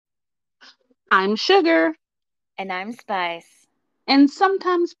I'm Sugar, And I'm Spice. and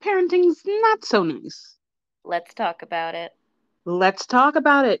sometimes parenting's not so nice. Let's talk about it. Let's talk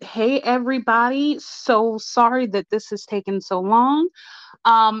about it. Hey, everybody. So sorry that this has taken so long,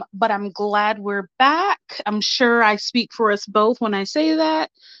 but I'm glad we're back. I'm sure I speak for us both when I say that.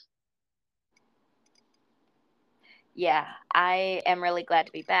 Yeah, I am really glad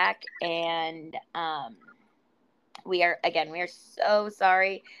to be back. And we are so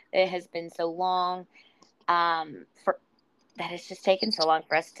sorry that it has been so long. For that it's just taken so long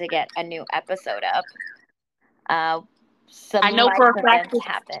for us to get a new episode up. Uh, I some know for life a fact events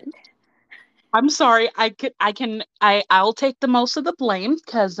happened. I'm sorry. I'll take the most of the blame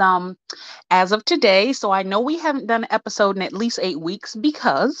because as of today, so I know we haven't done an episode in at least 8 weeks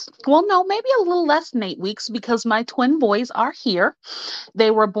because, well, no, maybe a little less than 8 weeks because my twin boys are here.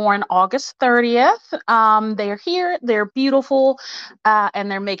 They were born August 30th. They're here. They're beautiful, and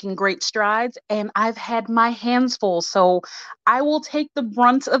they're making great strides. And I've had my hands full, so I will take the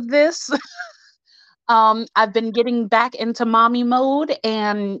brunt of this. I've been getting back into mommy mode,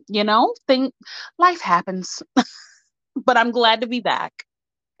 and think life happens. But I'm glad to be back.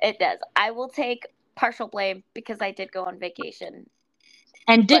 It does. I will take partial blame because I did go on vacation.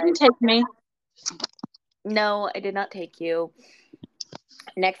 And didn't But take me. no, I did not take you.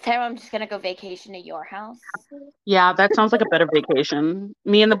 Next time I'm just gonna go vacation at your house. Yeah, that sounds like a better vacation.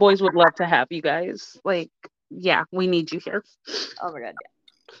 Me and the boys would love to have you guys. Like, yeah, we need you here. Oh my god, yeah.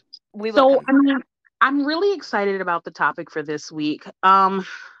 We will So, come. I mean, I'm really excited about the topic for this week.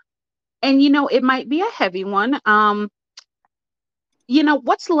 And it might be a heavy one.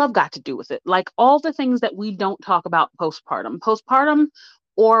 What's love got to do with it? Like all the things that we don't talk about postpartum,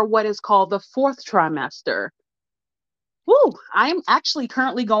 or what is called the fourth trimester. Woo, I'm actually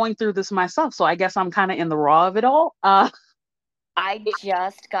currently going through this myself, so I guess I'm kind of in the raw of it all. I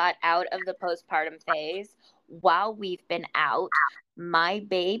just got out of the postpartum phase. While we've been out, my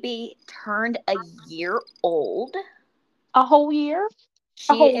baby turned a year old. A whole year,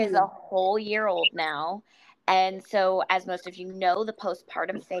 a She whole is year. a whole year old now. And so, as most of you know, the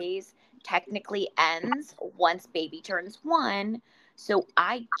postpartum phase technically ends once baby turns one. So,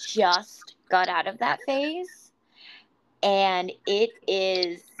 I just got out of that phase, and it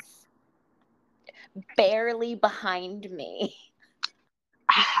is barely behind me.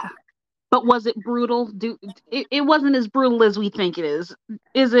 But was it brutal? It wasn't as brutal as we think it is.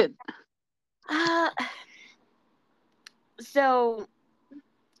 Is it? Uh, so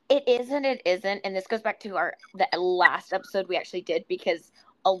it is and it isn't, and this goes back to our the last episode we actually did because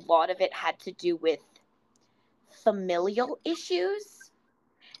a lot of it had to do with familial issues.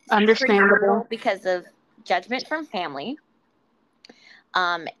 It's pretty Understandable. brutal because of judgment from family,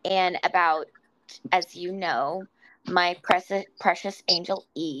 and about, as you know, my precious angel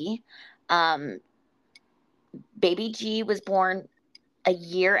E. Um, Baby G was born a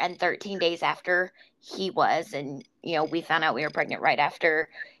year and 13 days after he was, and we found out we were pregnant right after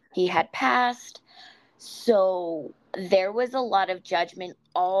he had passed. So there was a lot of judgment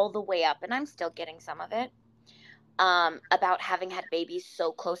all the way up, and I'm still getting some of it, about having had babies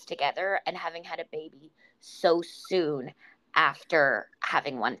so close together and having had a baby so soon after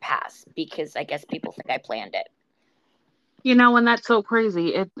having one pass, because I guess people think I planned it. And that's so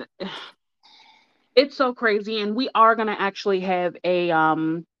crazy. It's so crazy, and we are gonna actually have a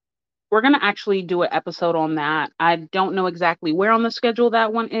we're gonna actually do an episode on that. I don't know exactly where on the schedule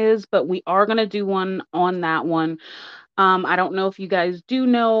that one is, but we are gonna do one on that one. I don't know if you guys do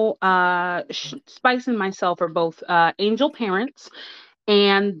know, Spice and myself are both angel parents,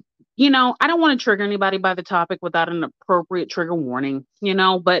 and I don't want to trigger anybody by the topic without an appropriate trigger warning,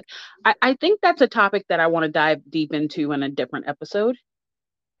 but I think that's a topic that I want to dive deep into in a different episode.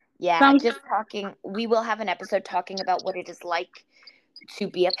 Yeah, Sounds just talking. We will have an episode talking about what it is like to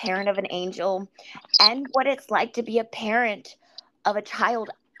be a parent of an angel and what it's like to be a parent of a child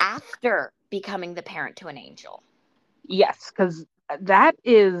after becoming the parent to an angel. yes, because that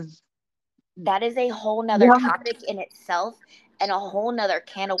is That is a whole nother one. topic in itself and a whole nother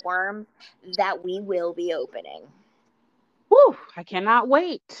can of worms that we will be opening. Whew, I cannot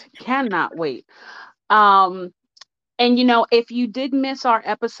wait. Cannot wait. Um, And if you did miss our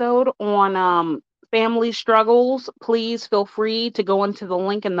episode on family struggles, please feel free to go into the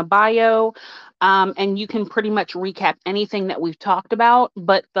link in the bio. And you can pretty much recap anything that we've talked about.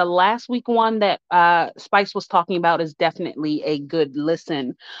 But the last week one that Spice was talking about is definitely a good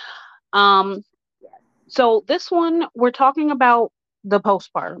listen. Um, Yes. so this one we're talking about the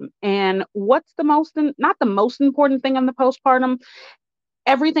postpartum and what's not the most important thing on the postpartum.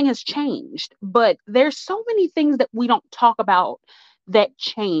 Everything has changed, but there's so many things that we don't talk about that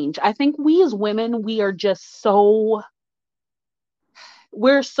change. I think we as women, we are just so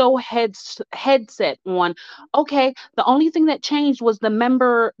we're so headset on, okay, the only thing that changed was the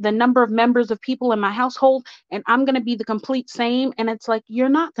number of members of people in my household, and I'm going to be the complete same. And it's like, you're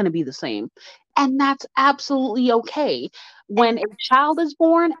not going to be the same, and that's absolutely okay. When And a child is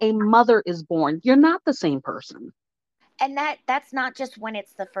born, a mother is born, you're not the same person. that's not just when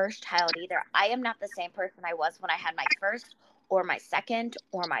it's the first child either. I am not the same person I was when I had my first or my second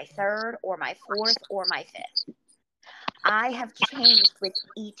or my third or my fourth or my fifth. I have changed with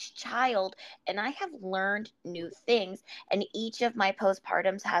each child and I have learned new things, and each of my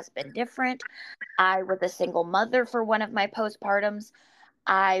postpartums has been different. I was a single mother for one of my postpartums.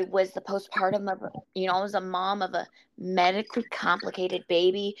 I was the postpartum of, I was a mom of a medically complicated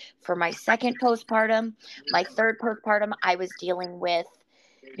baby for my second postpartum. My third postpartum, I was dealing with,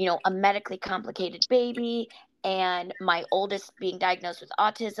 a medically complicated baby and my oldest being diagnosed with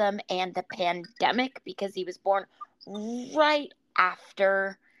autism and the pandemic because he was born right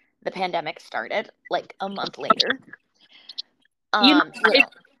after the pandemic started, like a month later. You know, Um, you it,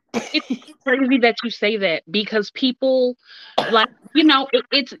 know, it's crazy that you say that, because people, like,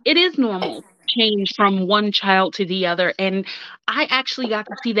 it is normal change from one child to the other. And I actually got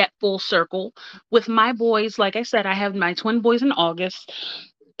to see that full circle with my boys. Like I said, I have my twin boys in August.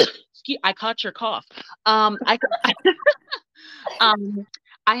 I caught your cough. I um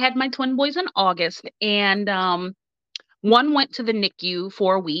I had my twin boys in August, and one went to the NICU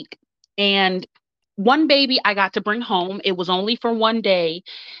for a week, and one baby I got to bring home. It was only for one day.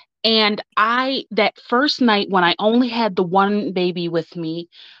 And that first night when I only had the one baby with me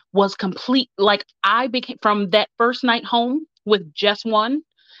was complete. Like, I became, from that first night home with just one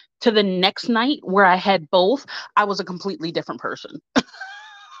to the next night where I had both, I was a completely different person.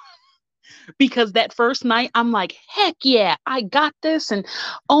 Because that first night, I'm like, heck yeah, I got this. And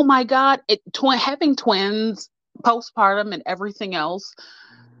oh my God, having twins, postpartum, and everything else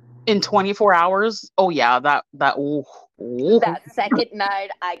in 24 hours. Oh yeah, ooh, ooh. that second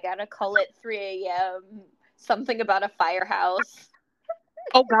night, I got a call at 3 a.m., something about a firehouse.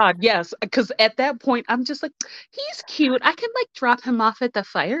 Oh God, yes. Because at that point, I'm just like, he's cute. I can like drop him off at the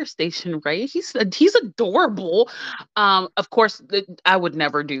fire station, right? He's adorable. Of course, I would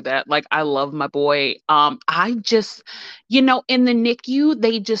never do that. Like, I love my boy. I just, in the NICU,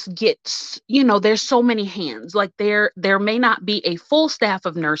 they just there's so many hands. Like, there may not be a full staff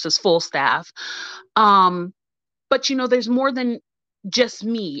of nurses, full staff. Um, but there's more than just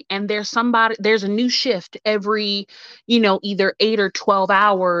me, and there's a new shift every either 8 or 12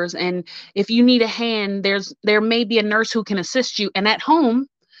 hours. And if you need a hand, there may be a nurse who can assist you. And at home,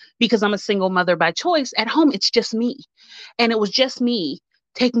 because I'm a single mother by choice, at home it's just me. And it was just me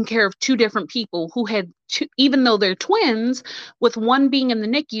taking care of two different people who had two, even though they're twins, with one being in the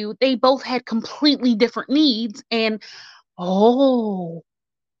NICU, they both had completely different needs. And oh,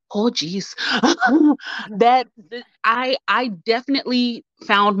 oh geez. I definitely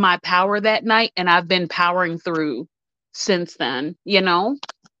found my power that night, and I've been powering through since then. You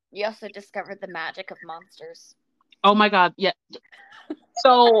also discovered the magic of monsters. Oh my God, yeah.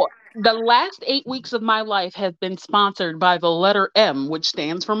 So the last 8 weeks of my life have been sponsored by the letter M, which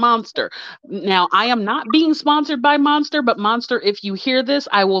stands for Monster. Now, I am not being sponsored by Monster, but Monster, if you hear this,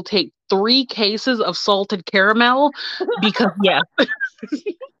 I will take 3 cases of salted caramel, because yeah.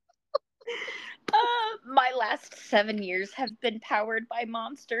 My last 7 years have been powered by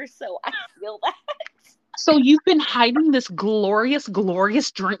monsters, so I feel that. So you've been hiding this glorious,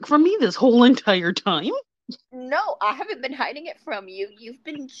 glorious drink from me this whole entire time? No, I haven't been hiding it from you. You've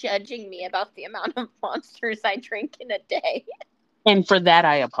been judging me about the amount of monsters I drink in a day. And for that,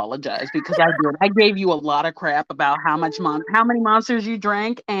 I apologize, because I did. I gave you a lot of crap about how many monsters you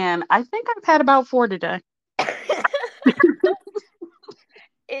drank, and I think I've had about 4 today.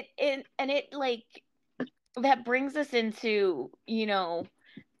 It like that brings us into,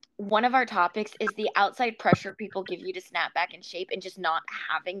 one of our topics is the outside pressure people give you to snap back in shape and just not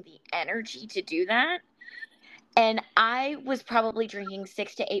having the energy to do that. And I was probably drinking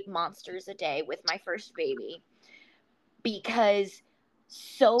 6 to 8 monsters a day with my first baby because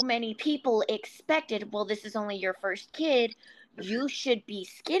so many people expected, well, this is only your first kid. You should be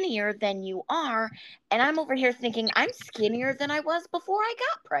skinnier than you are. And I'm over here thinking, I'm skinnier than I was before I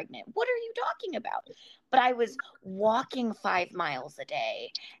got pregnant. What are you talking about? But I was walking 5 miles a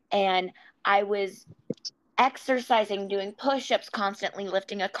day, and I was exercising, doing push ups, constantly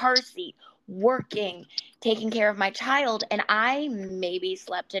lifting a car seat, working, taking care of my child. And I maybe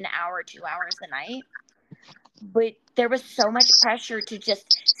slept an hour, 2 hours a night. But there was so much pressure to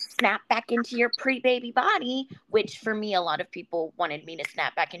just snap back into your pre-baby body, which for me, a lot of people wanted me to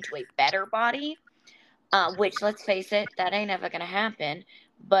snap back into a better body, which, let's face it, that ain't ever going to happen.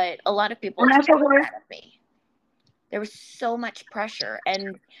 But a lot of people And that's expected okay. that of me. There was so much pressure,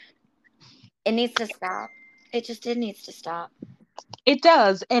 and it needs to stop. It needs to stop. It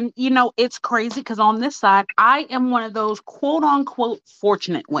does. And, it's crazy because on this side, I am one of those quote unquote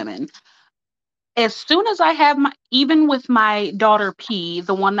fortunate women. As soon as I have even with my daughter P,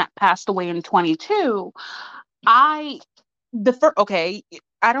 the one that passed away in 22, I, okay,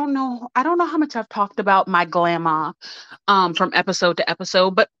 I don't know how much I've talked about my grandma from episode to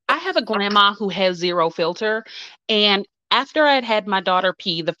episode, but I have a grandma who has zero filter. And after I had had my daughter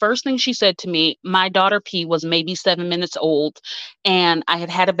P, the first thing she said to me, my daughter P was maybe 7 minutes old, and I had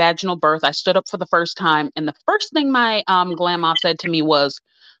had a vaginal birth. I stood up for the first time, and the first thing my grandma said to me was,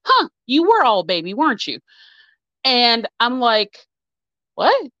 "Huh, you were all baby, weren't you?" And I'm like,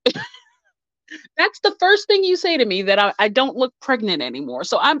 "What?" That's the first thing you say to me, that I don't look pregnant anymore.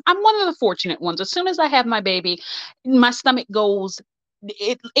 So I'm one of the fortunate ones. As soon as I have my baby, my stomach goes,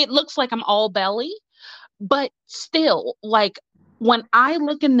 it looks like I'm all belly, but still, like when I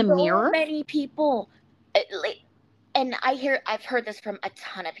look in the So mirror, many people, like, and I've heard this from a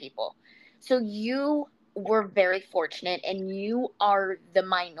ton of people. So you were very fortunate, and you are the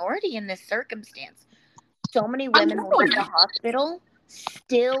minority in this circumstance. So many I'm women leave the telling hospital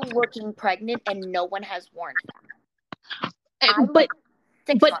still looking pregnant, and no one has warned them. you. I was But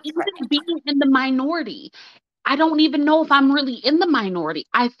 6 months even pregnant. being in the minority, I don't even know if I'm really in the minority.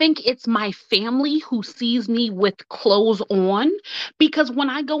 I think it's my family who sees me with clothes on, because when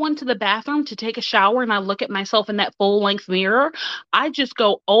I go into the bathroom to take a shower and I look at myself in that full length mirror, I just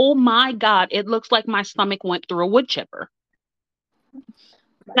go, "Oh my God, it looks like my stomach went through a wood chipper."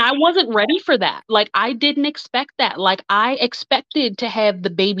 And I wasn't ready for that. Like, I didn't expect that. Like, I expected to have the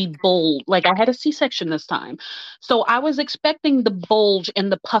baby bulge. Like, I had a C-section this time. So I was expecting the bulge and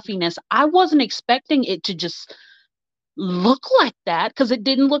the puffiness. I wasn't expecting it to just look like that, because it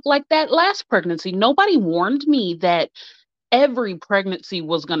didn't look like that last pregnancy. Nobody warned me that every pregnancy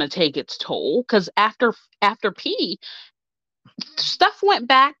was going to take its toll, because after P, stuff went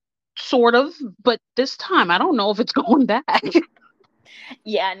back sort of, but this time I don't know if it's going back.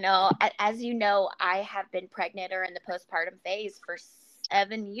 Yeah, no, as you know, I have been pregnant or in the postpartum phase for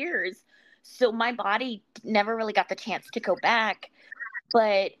 7 years. So my body never really got the chance to go back.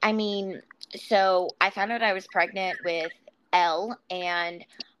 But I mean, so I found out I was pregnant with L, and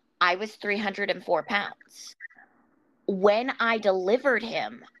I was 304 pounds. When I delivered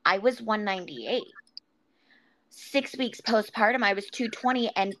him, I was 198. 6 weeks postpartum, I was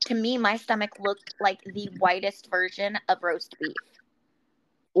 220. And to me, my stomach looked like the whitest version of roast beef.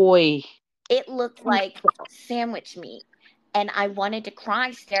 Oi. It looked like sandwich meat. And I wanted to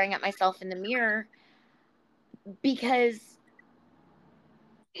cry staring at myself in the mirror, because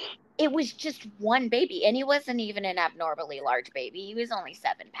it was just one baby. And he wasn't even an abnormally large baby, he was only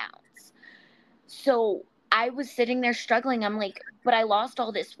 7 pounds. So I was sitting there struggling. I'm like, but I lost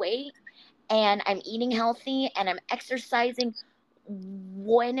all this weight, and I'm eating healthy, and I'm exercising.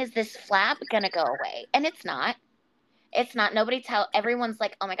 When is this flap going to go away? And it's not. It's not. Everyone's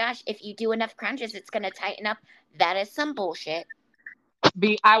like, oh my gosh, if you do enough crunches, it's going to tighten up. That is some bullshit.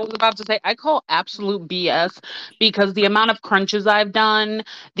 I was about to say, I call absolute BS, because the amount of crunches I've done,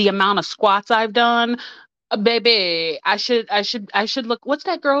 the amount of squats I've done, baby, I should look. What's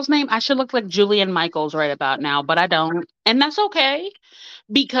that girl's name? I should look like Julian Michaels right about now, but I don't, and that's okay,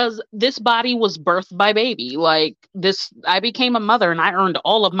 because this body was birthed by baby. Like this, I became a mother, and I earned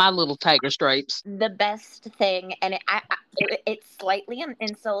all of my little tiger stripes. The best thing, and it's slightly an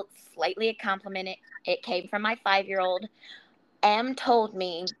insult, slightly a compliment. It came from my 5-year-old. M told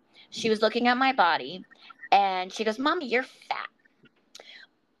me, she was looking at my body, and she goes, Mommy, you're fat,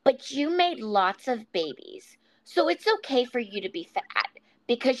 but you made lots of babies. So it's okay for you to be fat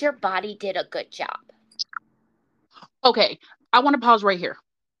because your body did a good job. Okay, I want to pause right here,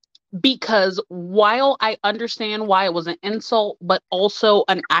 because while I understand why it was an insult, but also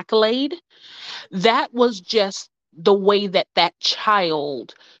an accolade, that was just the way that that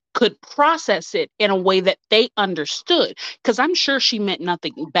child could process it in a way that they understood, because I'm sure she meant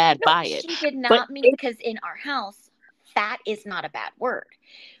nothing bad No, by it, she did but not mean, because in our house, fat is not a bad word.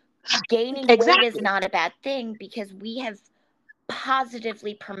 Gaining weight is exactly. not a bad thing, because we have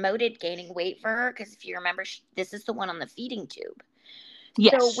positively promoted gaining weight for her. Because if you remember, this is the one on the feeding tube. So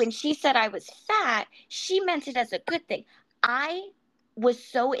Yes. when she said I was fat, she meant it as a good thing. I was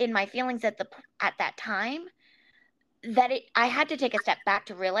so in my feelings at that time that I had to take a step back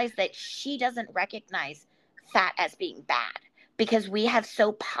to realize that she doesn't recognize fat as being bad, because we have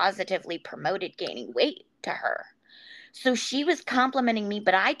so positively promoted gaining weight to her. So she was complimenting me,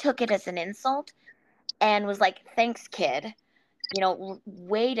 but I took it as an insult and was like, "Thanks, kid."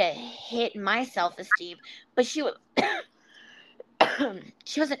 Way to hit my self-esteem. But she wasn't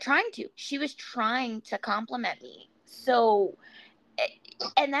trying to. She was trying to compliment me. So,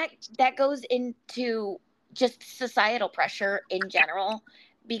 and that goes into just societal pressure in general,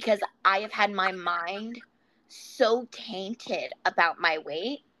 because I have had my mind so tainted about my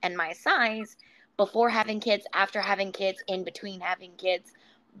weight and my size before having kids, after having kids, in between having kids,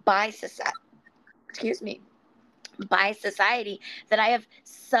 by society, excuse me, by society, that I have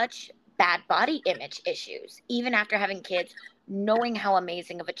such bad body image issues, even after having kids, knowing how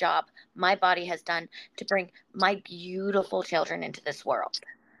amazing of a job my body has done to bring my beautiful children into this world.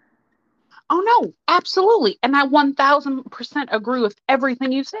 Oh no, absolutely. And I 1000% agree with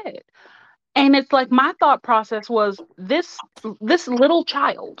everything you said. And it's like my thought process was this little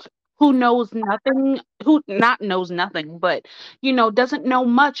child who knows nothing, who not knows nothing, but doesn't know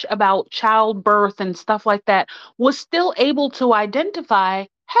much about childbirth and stuff like that, was still able to identify,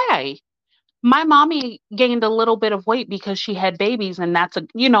 hey, my mommy gained a little bit of weight because she had babies, and that's a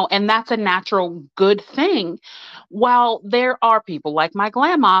natural good thing. While there are people like my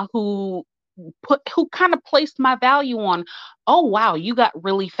grandma who kind of placed my value on, oh wow, you got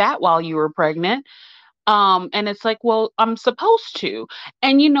really fat while you were pregnant. And it's like, well, I'm supposed to.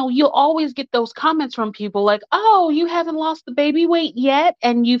 And you'll always get those comments from people like, oh, you haven't lost the baby weight yet,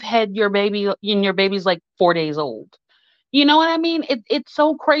 and you've had your baby and your baby's like 4 days old. You know what I mean? It's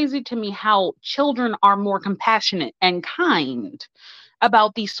so crazy to me how children are more compassionate and kind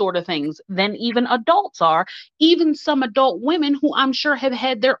about these sort of things than even adults are. Even some adult women who I'm sure have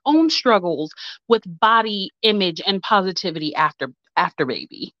had their own struggles with body image and positivity after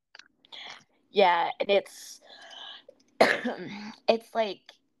baby. Yeah, and it's like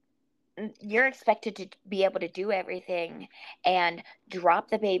you're expected to be able to do everything and drop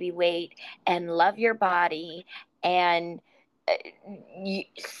the baby weight and love your body and uh, you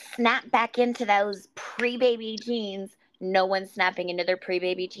snap back into those pre-baby jeans. No one's snapping into their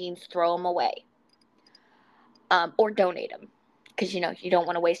pre-baby jeans. Throw them away, or donate them, because you don't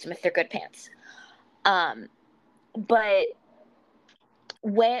want to waste them if they're good pants. Um, but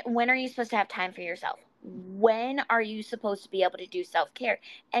when are you supposed to have time for yourself? When are you supposed to be able to do self-care?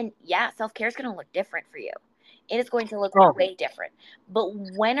 And yeah, self-care is going to look different for you. It is going to look Oh, way different. But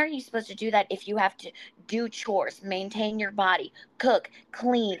when are you supposed to do that if you have to do chores, maintain your body, cook,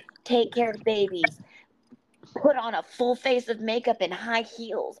 clean, take care of the babies, put on a full face of makeup and high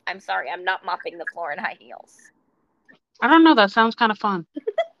heels? I'm sorry, I'm not mopping the floor in high heels. I don't know. That sounds kind of fun.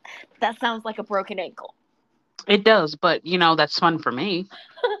 That sounds like a broken ankle. It does, but that's fun for me.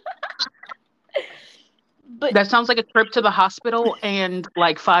 But That sounds like a trip to the hospital and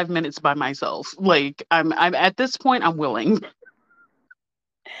like 5 minutes by myself. Like I'm at this point, I'm willing.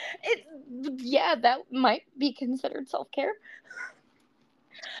 it, yeah, that might be considered self-care.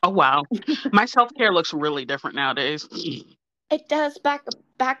 Oh wow, my self care looks really different nowadays. It does.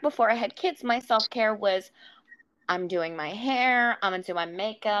 Back before I had kids, my self-care was, I'm doing my hair, I'm gonna do my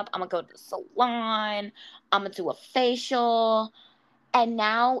makeup, I'm gonna go to the salon, I'm gonna do a facial. And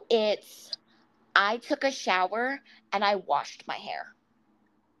now it's, I took a shower and I washed my hair.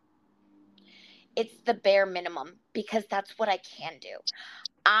 It's the bare minimum because that's what I can do.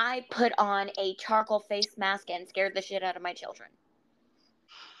 I put on a charcoal face mask and scared the shit out of my children.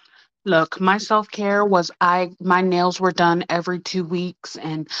 Look, my self-care was my nails were done every 2 weeks,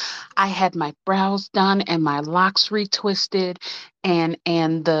 and I had my brows done and my locks retwisted, and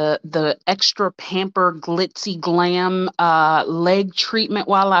the extra pamper glitzy glam leg treatment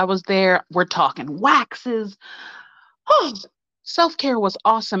while I was there. We're talking waxes. Oh, self-care was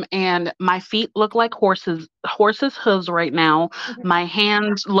awesome, and my feet look like horses hooves right now. My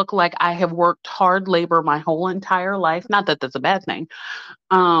hands look like I have worked hard labor my whole entire life. Not that that's a bad thing.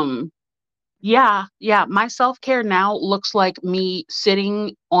 Um yeah, yeah. My self care now looks like me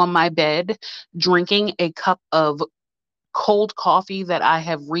sitting on my bed, drinking a cup of cold coffee that I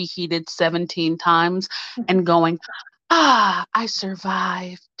have reheated 17 times and going, ah, I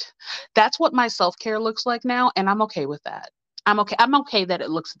survived. That's what my self care looks like now. And I'm okay with that. I'm okay. I'm okay that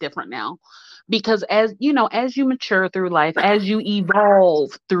it looks different now. Because as you mature through life, as you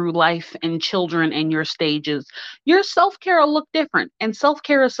evolve through life and children and your stages, your self care will look different. And self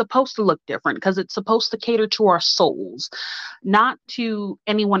care is supposed to look different because it's supposed to cater to our souls, not to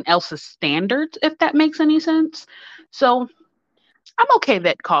anyone else's standards, if that makes any sense. So I'm okay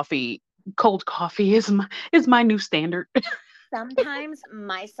that cold coffee is my new standard. Sometimes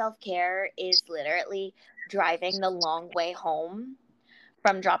my self care is literally driving the long way home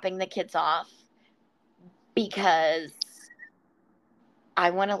from dropping the kids off because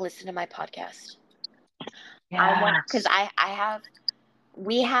I want to listen to my podcast. I want, because Yes.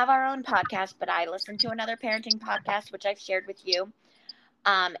 we have our own podcast, but I listen to another parenting podcast, which I've shared with you.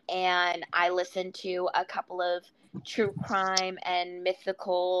 And I listen to a couple of true crime and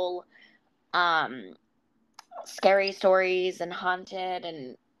mythical, um, scary stories and haunted,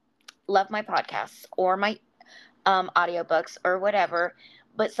 and love my podcasts or my audiobooks or whatever.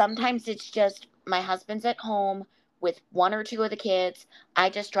 But sometimes it's just my husband's at home with one or two of the kids. I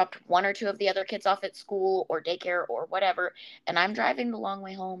just dropped one or two of the other kids off at school or daycare or whatever, and I'm driving the long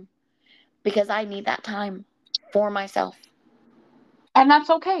way home because I need that time for myself. And that's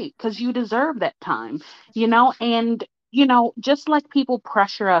okay because you deserve that time, and just like people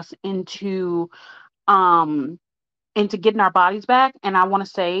pressure us um into getting our bodies back. And I want to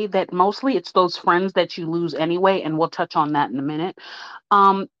say that mostly it's those friends that you lose anyway, and we'll touch on that in a minute.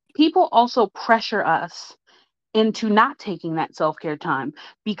 Um, People also pressure us into not taking that self-care time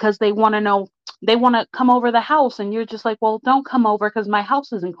because they want to know, they want to come over the house, and you're just like, well, don't come over because my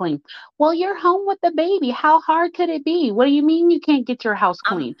house isn't clean. Well, you're home with the baby. How hard could it be? What do you mean you can't get your house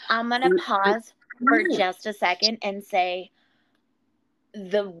clean? I'm gonna pause for just a second and say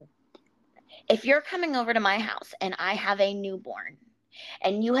the if you're coming over to my house and I have a newborn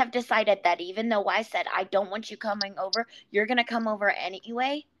and you have decided that even though I said I don't want you coming over, you're going to come over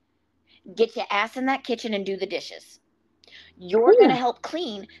anyway, get your ass in that kitchen and do the dishes. You're going to Ooh, help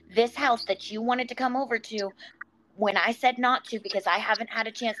clean this house that you wanted to come over to when I said not to because I haven't had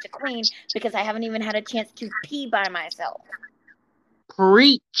a chance to clean because I haven't even had a chance to pee by myself.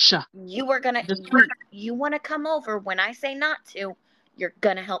 preach. You are going to Just preach. you want to come over when I say not to, you're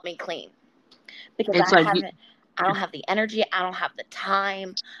going to help me clean because It's like I don't have the energy, I don't have the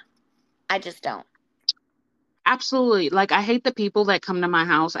time. I just don't. absolutely. Like, I hate the people that come to my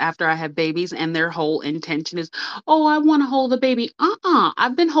house after I have babies and their whole intention is, oh, I want to hold the baby.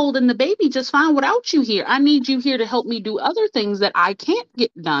 I've been holding the baby just fine without you here. I need you here to help me do other things that I can't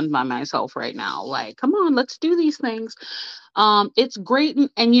get done by myself right now. Like, come on, let's do these things. It's great.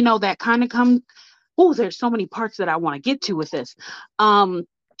 And that kind of comes, oh, there's so many parts that I want to get to with this. Um,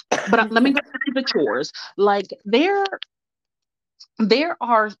 but let me go back to the chores. Like, there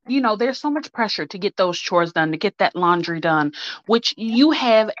are, there's so much pressure to get those chores done, to get that laundry done, which you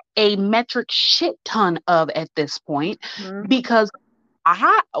have a metric shit ton of at this point. Mhm. Because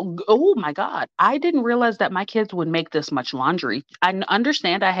oh my God, I didn't realize that my kids would make this much laundry.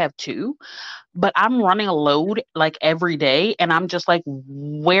 Understand I have two, but I'm running a load like every day. And I'm just like,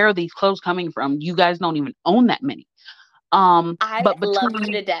 where are these clothes coming from? You guys don't even own that many. I But love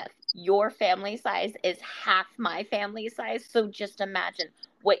you between to death. Your family size is half my family size, so just imagine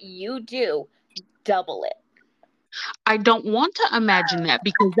what you do, double it. I don't want to imagine that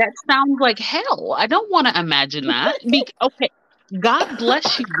because that sounds like hell. I don't want to imagine that. Okay, God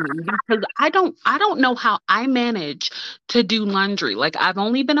bless you then, because I don't know how I manage to do laundry. Like, I've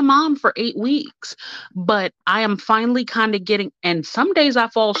only been a mom for 8 weeks, but I am finally kind of getting, and some days I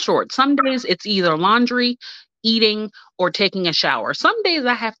fall short. Some days it's either laundry, eating, or taking a shower. Some days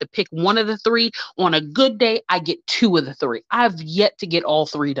I have to pick one of the three. On a good day, I get two of the three. I've yet to get all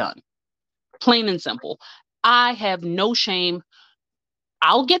three done. Plain and simple. I have no shame.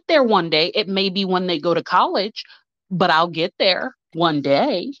 I'll get there one day. It may be when they go to college, but I'll get there one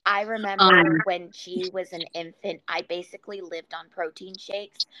day. I Um, remember when she was an infant, I basically lived on protein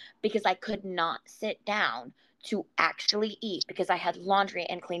shakes because I could not sit down to actually eat because I had laundry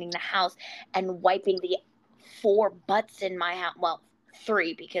and cleaning the house and wiping the four butts in my house. Well,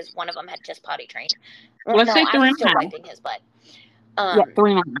 three because one of them had just potty trained. let's No, say I three was and a still half. wiping his butt. Yeah, Um,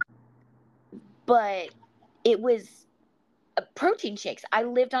 3.5. but it was protein shakes. I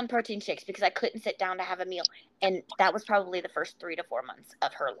lived on protein shakes because I couldn't sit down to have a meal. And that was probably the first 3 to 4 months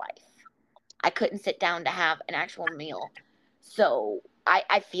of her life. I couldn't sit down to have an actual meal. So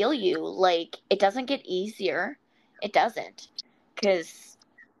I feel you. Like, it doesn't get easier. It doesn't. Because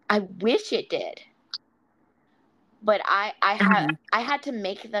I wish it did. But Mhm. I had to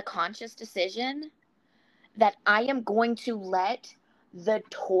make the conscious decision that I am going to let the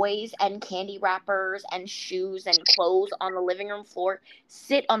toys and candy wrappers and shoes and clothes on the living room floor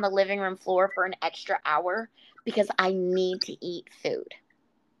sit on the living room floor for an extra hour because I need to eat food.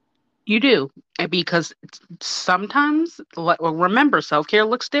 You do. Because sometimes, well, remember, self-care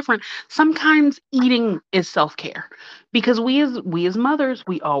looks different. Sometimes eating is self-care because we as mothers,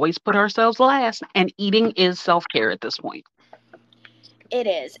 we always put ourselves last, and eating is self-care at this point. It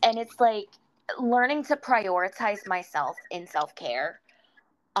is. And it's like, Learning to prioritize myself in self-care,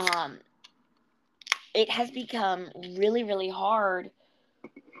 um it has become really, really hard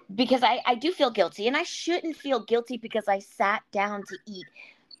because I do feel guilty, and I shouldn't feel guilty because I sat down to eat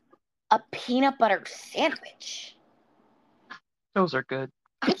a peanut butter sandwich. Those are good.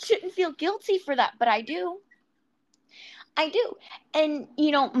 I shouldn't feel guilty for that, but I do. I do. And,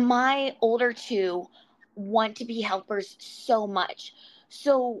 my older two want to be helpers so much.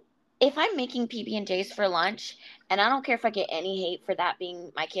 So if I'm making PB&Js for lunch, and I don't care if I get any hate for that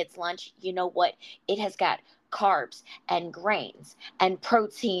being my kids' lunch, you know what? It has got carbs and grains and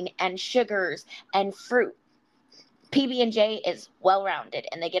protein and sugars and fruit. PB&J is well rounded,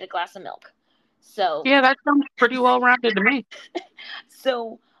 and they get a glass of milk. So Yeah, that sounds pretty well rounded to me.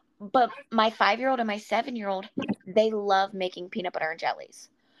 So, but my 5-year old and my 7-year old, they love making peanut butter and jellies.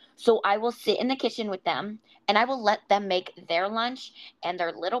 So I will sit in the kitchen with them and I will let them make their lunch and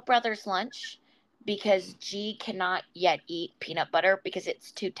their little brother's lunch because G cannot yet eat peanut butter because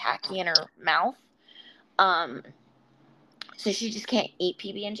it's too tacky in her mouth. Um, so she just can't eat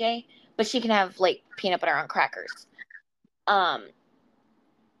PB&J, but she can have like peanut butter on crackers. Um,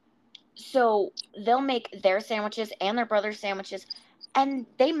 so they'll make their sandwiches and their brother's sandwiches, and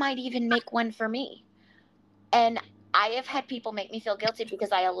they might even make one for me. And I have had people make me feel guilty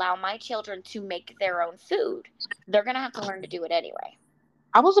because I allow my children to make their own food. They're going to have to learn to do it anyway.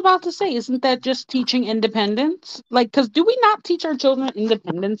 I was about to say, isn't that just teaching independence? Like, because do we not teach our children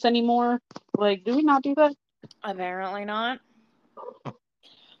independence anymore? Like, do we not do that? Apparently not.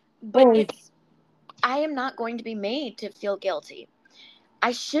 But Oh, I am not going to be made to feel guilty.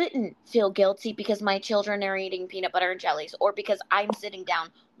 I shouldn't feel guilty because my children are eating peanut butter and jellies or because I'm sitting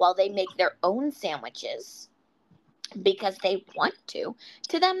down while they make their own sandwiches because they want to.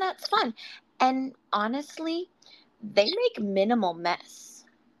 To them, that's fun. And honestly, they make minimal mess.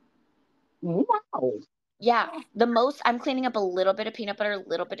 wow. Yeah, the most I'm cleaning up a little bit of peanut butter, a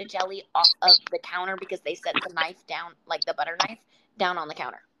little bit of jelly off of the counter because they set the knife down, like the butter knife, down on the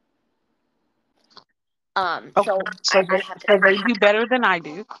counter. Okay, So I have to so clean they it up. do better than I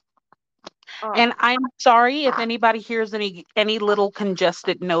do. Um, And I'm sorry if anybody hears any little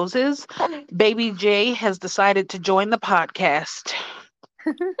congested noses. Baby J has decided to join the podcast.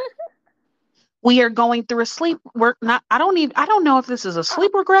 We are going through a sleep we're not I don't know if this is a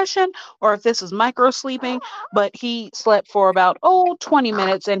sleep regression or if this is micro sleeping, but he slept for about 20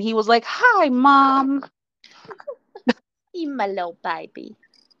 minutes and he was like, "Hi mom." you my little baby.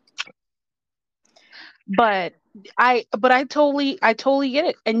 But I totally get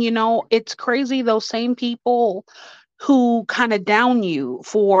it. And it's crazy, those same people who kind of down you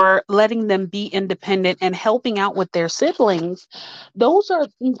for letting them be independent and helping out with their siblings, those are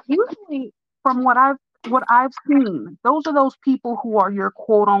usually, from what I've seen, those are those people who are your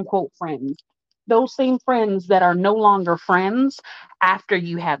quote unquote friends. Those same friends that are no longer friends after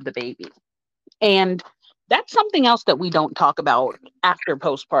you have the baby. And that's something else that we don't talk about after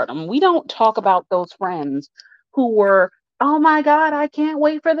postpartum. We don't talk about those friends who were, "Oh my God, I can't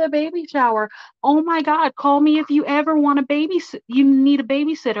wait for the baby shower. Oh my God, call me if you ever want a you need a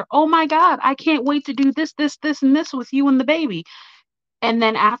babysitter. Oh my God, I can't wait to do this, this, this, and this with you and the baby." And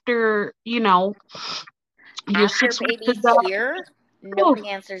then after, you're After 6 weeks baby's ago, here, nobody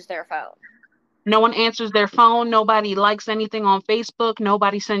answers their phone. no one answers their phone. Nobody likes anything on Facebook.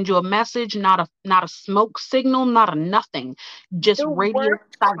 Nobody sends you a message. Not a smoke signal. Not a nothing. Just The radio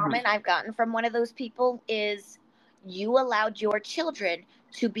worst silence. comment I've gotten from one of those people is, "You allowed your children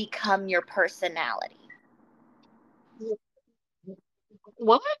to become your personality."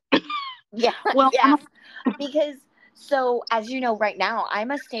 What? Yeah, Well, yeah. Because, so as you know, right now,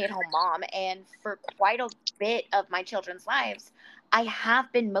 I'm a stay at home mom, and for quite a bit of my children's lives, I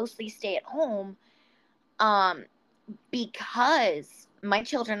have been mostly stay at home, um, because my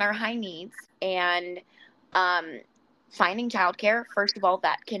children are high needs, and um, finding childcare, first of all,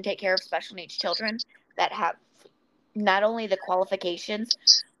 that can take care of special needs children that have not only the qualifications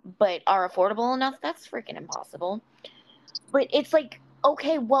but are affordable enough, that's freaking impossible. But it's like,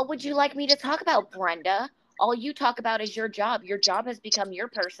 okay, what would you like me to talk about, Brenda? All you talk about is your job. Your job has become your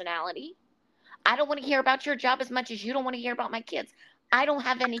personality. I don't want to hear about your job as much as you don't want to hear about my kids. I don't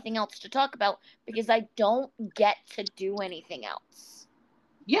have anything else to talk about because I don't get to do anything else.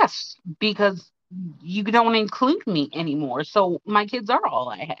 yes, because you don't include me anymore. So my kids are all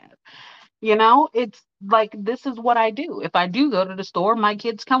I have. It's like, this is what I do. If I do go to the store, my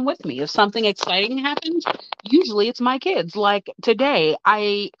kids come with me. If something exciting happens, usually it's my kids. Like today,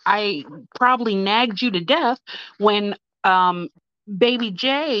 I probably nagged you to death when um baby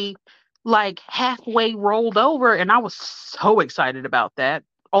J like halfway rolled over, and I was so excited about that.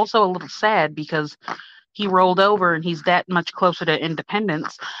 also a little sad because he rolled over and he's that much closer to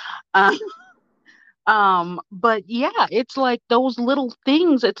independence. Uh, but yeah, it's like those little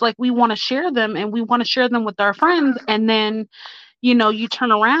things. It's like we want to share them and we want to share them with our friends. And then, you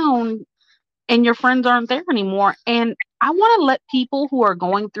turn around and your friends aren't there anymore. And I want to let people who are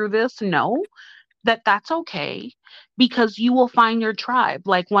going through this know that that's okay because you will find your tribe.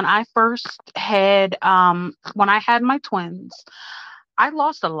 Like when I had my twins, I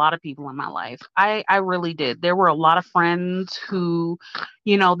lost a lot of people in my life. I really did. There were a lot of friends who,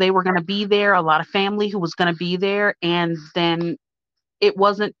 they were going to be there, a lot of family who was going to be there. And then it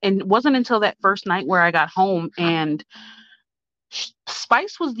wasn't until that first night where I got home and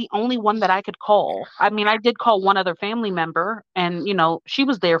Spice was the only one that I could call. I mean, I did call one other family member and, she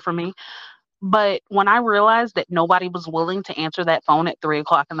was there for me. But when I realized that nobody was willing to answer that phone at 3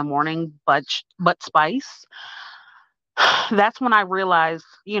 o'clock in the morning, but Spice, that's when I realized,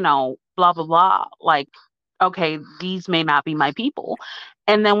 blah, blah, blah. Like, okay, these may not be my people.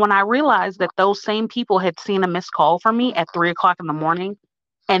 And then when I realized that those same people had seen a missed call from me at 3 o'clock in the morning,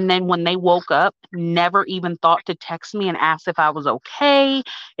 and then when they woke up, never even thought to text me and ask if I was okay,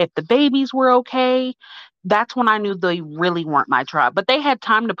 if the babies were okay. That's when I knew they really weren't my tribe. But they had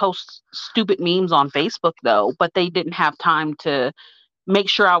time to post stupid memes on Facebook, though, but they didn't have time to make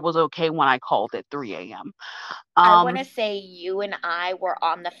sure I was okay when I called at 3 a.m. I want to Um, say you and I were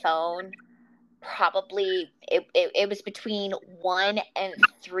on the phone probably it was between 1 and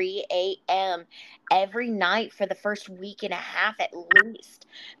 3 a.m. every night for the first week and a half at least,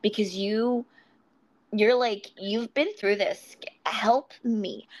 because you're like, you've been through this, help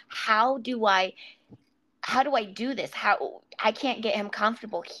me, how do I do this? How I can't get him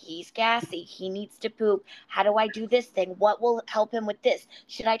comfortable. He's gassy. He needs to poop. How do I do this thing? What will help him with this?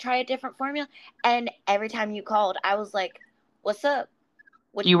 Should I try a different formula? And every time you called, I was like, "What's up?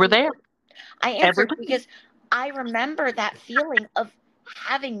 What you do were you there need?" I every answered time. because I remember that feeling of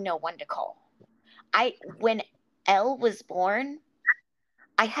having no one to call. I When Elle was born,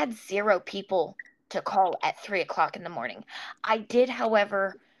 I had zero people to call at 3 o'clock in the morning. I did,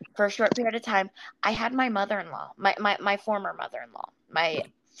 however, for a short period of time, I had my mother in law, my former mother in law, my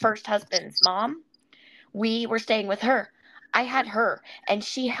first husband's mom. We were staying with her. I had her, and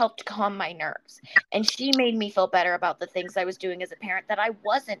she helped calm my nerves. And she made me feel better about the things I was doing as a parent, that I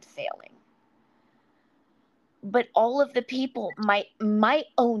wasn't failing. But all of the people, my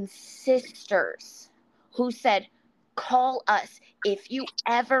own sisters, who said, "Call us if you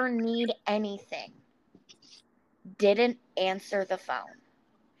ever need anything," didn't answer the phone.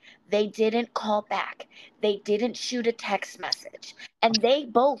 They didn't call back. They didn't shoot a text message. And they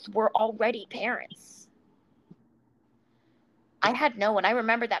both were already parents. I had no one. I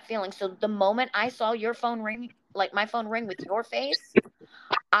remember that feeling. So the moment I saw your phone ring, like my phone ring with your face,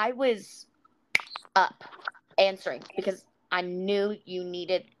 I was up answering because I knew you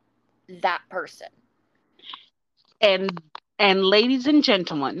needed that person. And and ladies and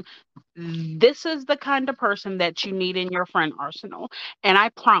gentlemen, this is the kind of person that you need in your friend arsenal. And I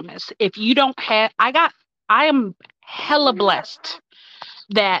promise, if you don't have, I am hella blessed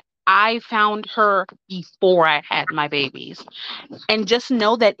that I found her before I had my babies. And just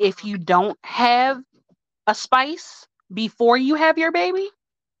know that if you don't have a Spice before you have your baby,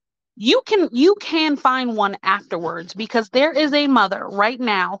 you can find one afterwards because there is a mother right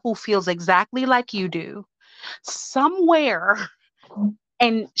now who feels exactly like you do somewhere,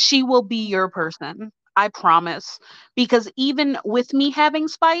 and she will be your person. I promise. Because even with me having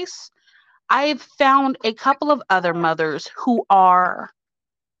Spice, I've found a couple of other mothers who are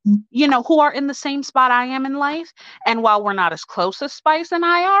in the same spot I am in life. And while we're not as close as Spice and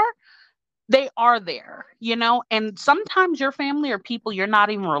I are, they are there. And sometimes your family are people you're not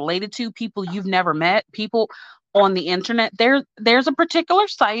even related to, people you've never met, people on the internet. There's a particular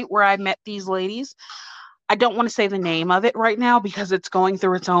site where I met these ladies. I don't want to say the name of it right now because it's going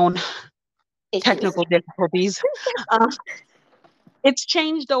through its own Issues. technical difficulties. Um, it's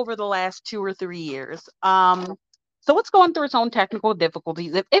changed over the last 2 or 3 years. So it's going through its own technical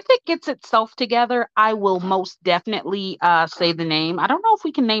difficulties. If it gets itself together, I will most definitely say the name. I don't know if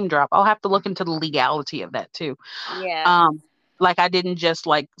we can name drop. I'll have to look into the legality of that too. Yeah. Um, like I didn't just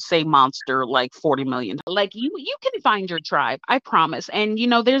like say monster like 40 million. Like you can find your tribe, I promise. And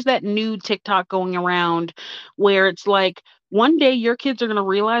there's that new TikTok going around where it's like one day your kids are going to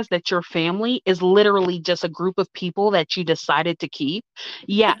realize that your family is literally just a group of people that you decided to keep.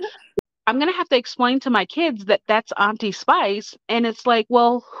 Yeah, I'm going to have to explain to my kids that that's Auntie Spice, and it's like,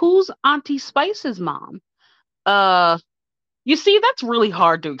 well, who's Auntie Spice's mom? Uh you see, that's really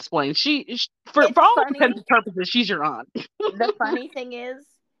hard to explain. For It's all intents funny. and purposes, she's your aunt. The funny thing is,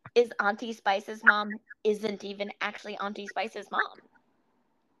 is Auntie Spice's mom isn't even actually Auntie Spice's mom.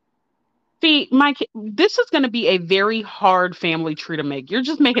 See, this is going to be a very hard family tree to make. You're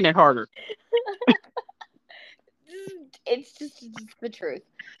just making it harder. It's just the truth,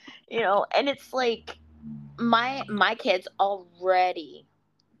 and it's like my kids already,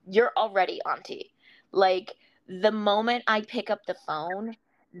 you're already Auntie. Like, the moment I pick up the phone,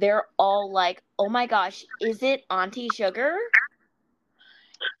 they're all like, "Oh my gosh, is it Auntie Sugar?"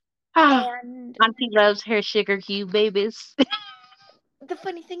 Ah, And Auntie loves her sugar cube babies. the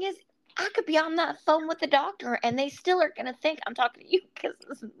funny thing is, I could be on that phone with the doctor and they still are gonna think I'm talking to you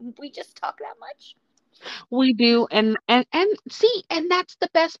because we just talk that much. We do, and see, and that's the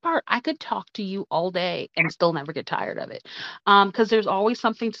best part. I could talk to you all day and still never get tired of it, because there's always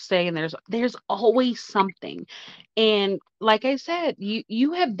something to say, and there's always something, and like I said,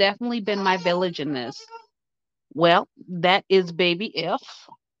 you have definitely been my village in this. Well, that is baby if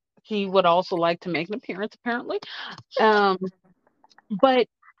he would also like to make an appearance, apparently. Um, but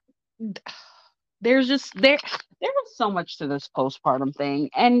there's just there is so much to this postpartum thing,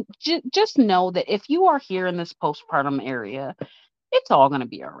 and just know that if you are here in this postpartum area, it's all gonna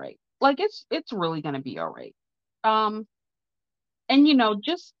be all right. Like it's really gonna be all right. Um, and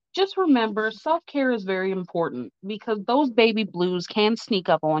just remember, self care is very important because those baby blues can sneak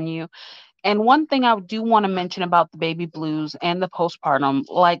up on you. And one thing I do want to mention about the baby blues and the postpartum,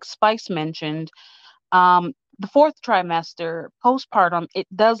 like Spice mentioned, the fourth trimester postpartum, it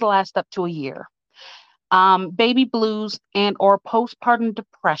does last up to a year. Baby blues and or postpartum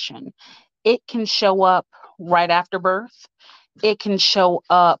depression, it can show up right after birth. It can show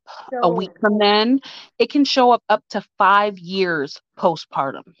up a week So, from then. It can show up to 5 years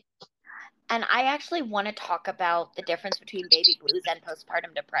postpartum. and I actually want to talk about the difference between baby blues and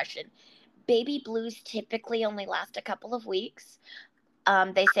postpartum depression. Baby blues typically only last a couple of weeks.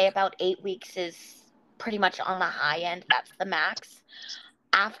 They say about 8 weeks is pretty much on the high end. That's the max.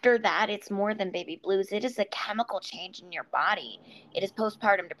 After that, it's more than baby blues. It is a chemical change in your body. It is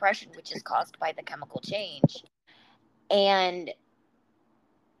postpartum depression, which is caused by the chemical change. And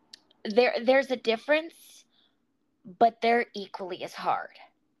there's a difference, but they're equally as hard.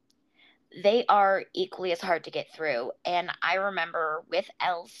 They are equally as hard to get through. And I remember with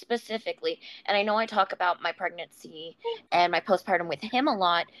Elle specifically, and I know I talk about my pregnancy and my postpartum with him a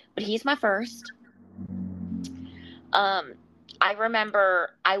lot, but he's my first. Um, I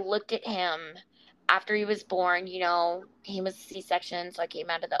remember I looked at him after he was born. He was C-section, so I came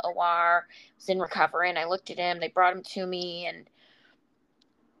out of the OR, was in recovery, and I looked at him. They brought him to me, and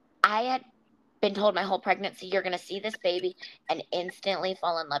I had been told my whole pregnancy, you're going to see this baby and instantly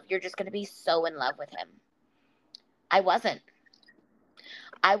fall in love. You're just going to be so in love with him. I wasn't.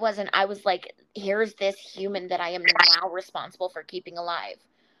 I wasn't. I was like, here's this human that I am now responsible for keeping alive.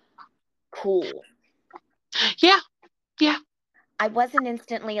 Cool. Yeah, yeah. I wasn't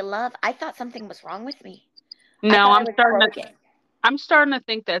instantly in love. I thought something was wrong with me. I No, thought I was broken. I'm starting to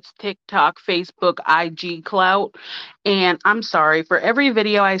think that's TikTok, Facebook, IG clout. And I'm sorry for every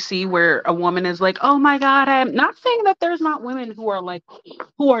video I see where a woman is like, "Oh my God," I'm not saying that there's not women who are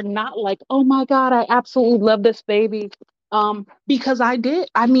not like, "Oh my God, I absolutely love this baby." Because I did.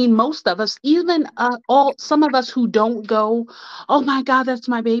 I mean, most of us, even all some of us who don't go, "Oh my God, that's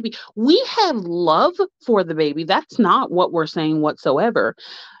my baby." We have love for the baby. That's not what we're saying whatsoever.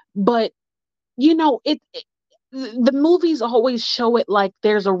 But the movies always show it like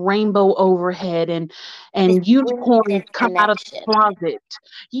there's a rainbow overhead This and unicorns instant come out of connection. the closet.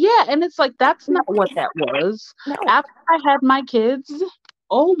 Yeah, and it's like that's not what that was. No. After I had my kids,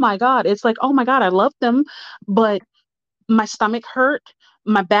 oh my God, it's like, oh my God, I love them, but my stomach hurt,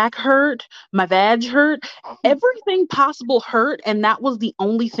 my back hurt, my vag hurt, everything possible hurt, and that was the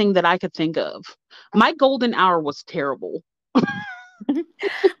only thing that I could think of. My golden hour was terrible.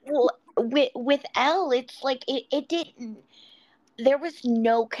 Well, with Elle, it's like it didn't. There was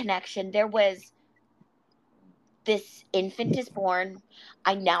no connection. There was, this infant is born.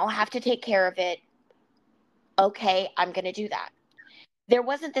 I now have to take care of it. Okay, I'm gonna do that. There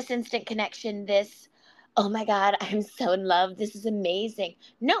wasn't this instant connection. This, oh my God, I'm so in love. This is amazing.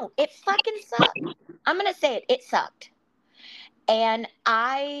 No, it fucking sucked. I'm gonna say it. It sucked. And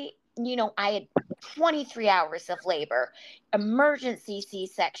I had 23 hours of labor, emergency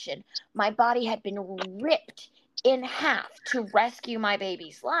C-section. My body had been ripped in half to rescue my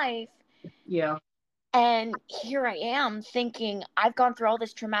baby's life. Yeah. And here I am thinking, I've gone through all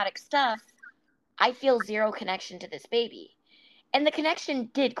this traumatic stuff. I feel zero connection to this baby. And the connection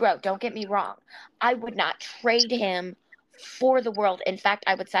did grow, don't get me wrong. I would not trade him for the world. In fact,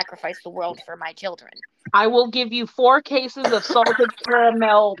 I would sacrifice the world for my children. I will give you 4 cases of salted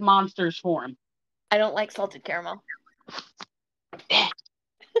caramel Monsters for him. I don't like salted caramel.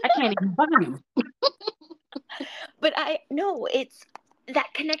 I can't even buy them. But I no, it's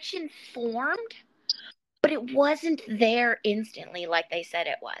that connection formed, but it wasn't there instantly like they said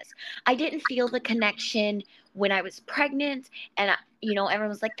it was. I didn't feel the connection when I was pregnant, and everyone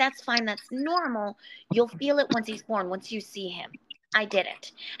was like, "That's fine, that's normal. You'll feel it once he's born, once you see him." I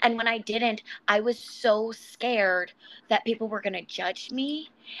didn't. And when I didn't, I was so scared that people were going to judge me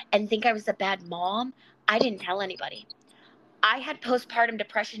and think I was a bad mom. I didn't tell anybody. I had postpartum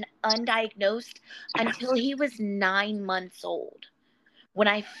depression undiagnosed until he was 9 months old when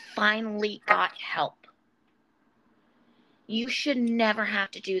I finally got help. You should never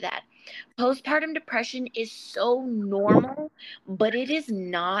have to do that. Postpartum depression is so normal, but it is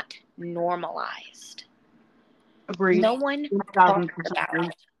not normalized. Agreed. No one talks 1000% about agree.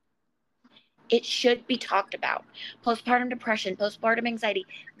 it. It should be talked about. Postpartum depression, postpartum anxiety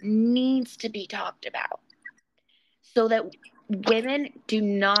needs to be talked about so that women do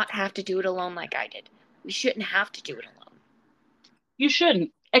not have to do it alone like I did. We shouldn't have to do it alone. You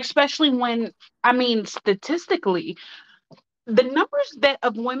shouldn't, especially when, I mean, statistically, the numbers that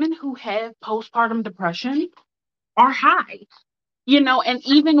of women who have postpartum depression are high. And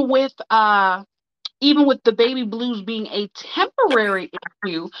even with the baby blues being a temporary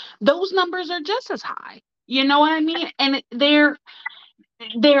issue, those numbers are just as high. You know what I mean? And there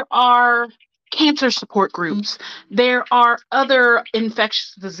are cancer support groups. There are other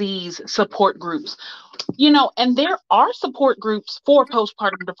infectious disease support groups. And there are support groups for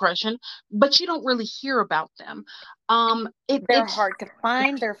postpartum depression, but you don't really hear about them. They're It's hard to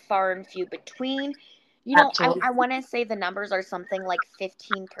find, they're far and few between. absolutely. I want to say the numbers are something like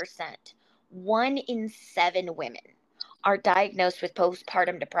 15%. 1 in 7 women are diagnosed with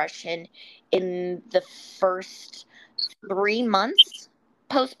postpartum depression in the first 3 months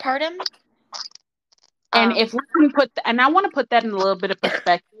postpartum. And Um, if we can and I want to put that in a little bit of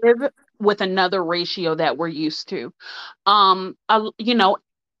perspective with another ratio that we're used to.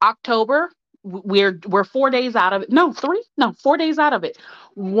 October, we're 4 days out of it. No, 3, no, 4 days out of it.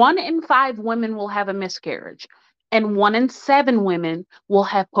 1 in 5 women will have a miscarriage, and 1 in 7 women will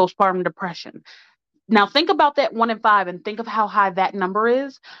have postpartum depression. Now think about that 1 in 5, and think of how high that number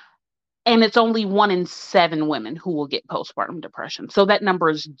is. And it's only 1 in 7 women who will get postpartum depression. So that number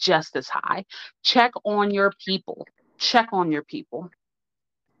is just as high. Check on your people. Check on your people.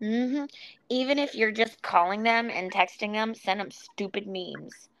 hmm Even if you're just calling them and texting them, send them stupid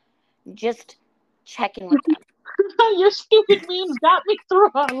memes. Just checking with them. Your stupid memes got me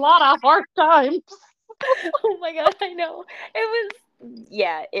through a lot of hard times. Oh my god, I know. It was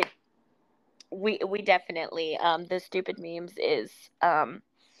yeah, it we definitely the stupid memes is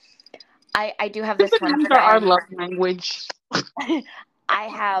I do have this Stupid one memes are our friend. love language. I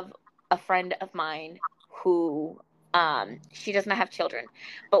have a friend of mine who she does not have children,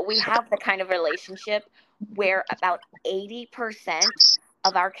 but we have the kind of relationship where about 80%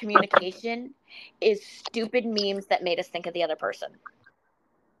 of our communication is stupid memes that made us think of the other person.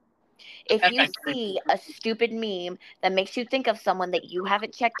 If you see a stupid meme that makes you think of someone that you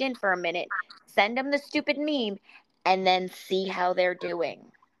haven't checked in for a minute, send them the stupid meme and then see how they're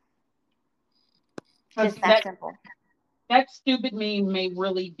doing. Because Just that simple. that stupid meme may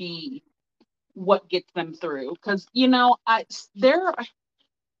really be what gets them through. Because I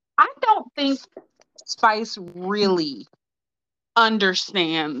don't think Spice really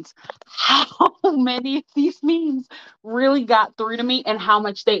understands how many of these memes really got through to me and how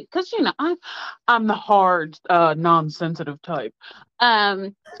much because I'm the hard non-sensitive type.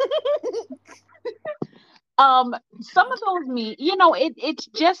 um some of those me it's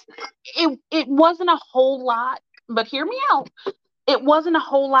just it wasn't a whole lot, but hear me out. It wasn't a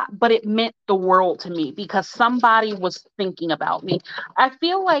whole lot, but it meant the world to me because somebody was thinking about me. I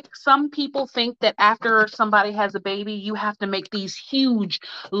feel like some people think that after somebody has a baby, you have to make these huge,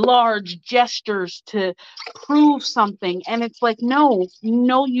 large gestures to prove something. And it's like, no,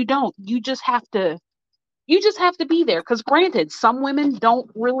 no, you don't. You just have to be there. Because granted, some women don't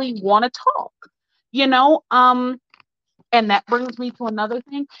really want to talk, you know? And that brings me to another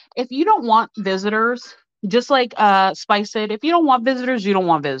thing. If you don't want visitors, just like Spice said, if you don't want visitors, you don't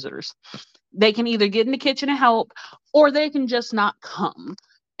want visitors. They can either get in the kitchen and help, or they can just not come.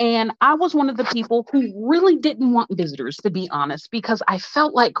 And I was one of the people who really didn't want visitors, to be honest, because I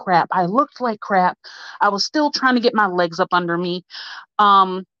felt like crap. I looked like crap. I was still trying to get my legs up under me.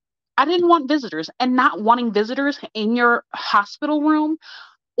 Um, I didn't want visitors, and not wanting visitors in your hospital room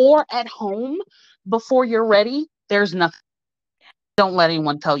or at home before you're ready, there's nothing. Don't let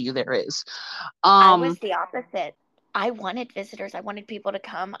anyone tell you there is. I was Um, the opposite. I wanted visitors. I wanted people to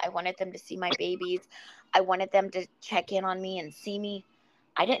come. I wanted them to see my babies. I wanted them to check in on me and see me.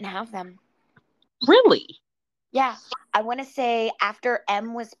 I didn't have them. really? Yeah. I want to say after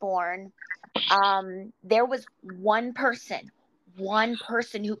M was born, there was one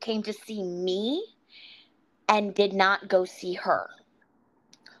person who came to see me and did not go see her.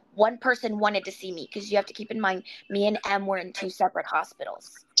 One person wanted to see me because you have to keep in mind, me and M were in two separate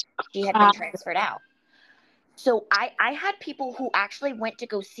hospitals. She had been Uh, transferred out. So I had people who actually went to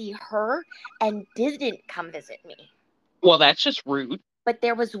go see her and didn't come visit me. well, that's just rude. But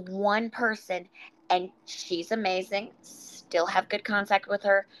there was one person, and she's amazing. Still have good contact with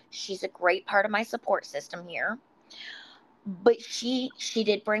her. She's a great part of my support system here. But she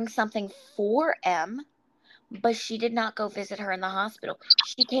did bring something for M, but she did not go visit her in the hospital.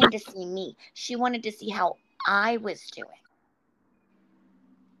 She came to see me. She wanted to see how I was doing.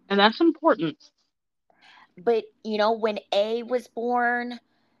 And that's important. But when A was born,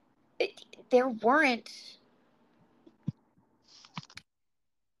 it, there weren't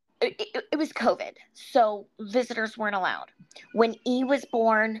it was COVID, so visitors weren't allowed. When E was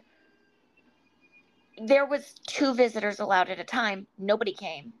born, there was two visitors allowed at a time. Nobody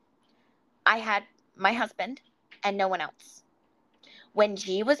came. I had my husband and no one else. When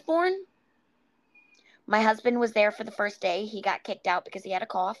G was born, my husband was there for the first day. He got kicked out because he had a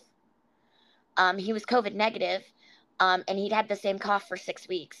cough. He was COVID negative, and he'd had the same cough for 6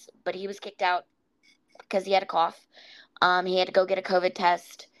 weeks, but he was kicked out because he had a cough. He had to go get a COVID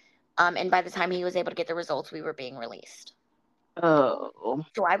test, and by the time he was able to get the results, we were being released. Oh,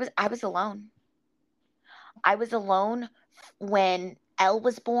 So I was alone. I was alone when L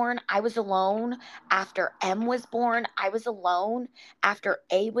was born. I was alone after M was born. I was alone after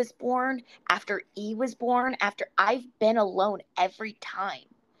A was born, after E was born, after I've been alone every time.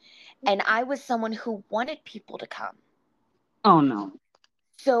 And I was someone who wanted people to come. oh no.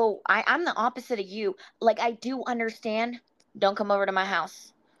 So I'm the opposite of you. Like, I do understand, don't come over to my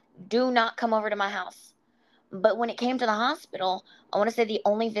house. Do not come over to my house. But when it came to the hospital, I want to say the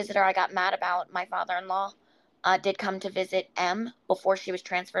only visitor I got mad about, my father in law, did come to visit M before she was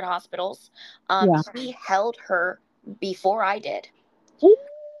transferred hospitals. Yeah. He held her before I did. Ooh,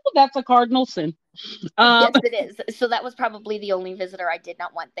 that's a cardinal sin. Um, Yes, it is. So that was probably the only visitor I did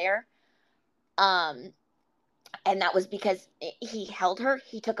not want there. Um, and that was because he held her.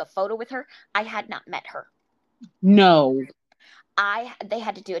 He took a photo with her. I had not met her. no. They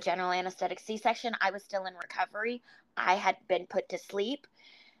had to do a general anesthetic C-section. I was still in recovery. I had been put to sleep.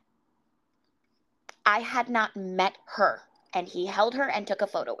 I had not met her, and he held her and took a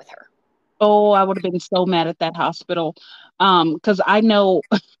photo with her. Oh, I would have been so mad at that hospital. Because I know.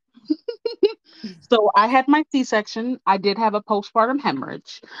 So I had my C-section. I did have a postpartum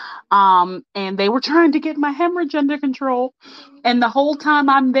hemorrhage. And they were trying to get my hemorrhage under control. And the whole time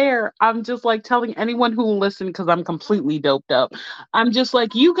I'm there, I'm just like telling anyone who will listen because I'm completely doped up. I'm just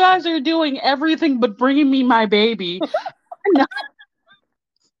like, you guys are doing everything but bringing me my baby. And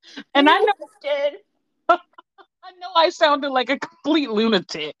and We I know almost did. I know I sounded like a complete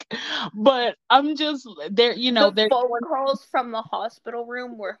lunatic, but I'm just there, The there. phone calls from the hospital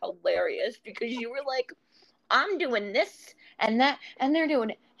room were hilarious because you were like, I'm doing this and that, and they're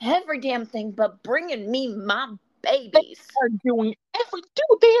doing every damn thing but bringing me my They babies. are doing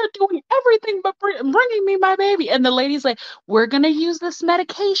they are doing everything but bringing me my baby. And the lady's like, "We're gonna use this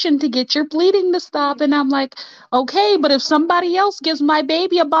medication to get your bleeding to stop." And I'm like, "Okay, but if somebody else gives my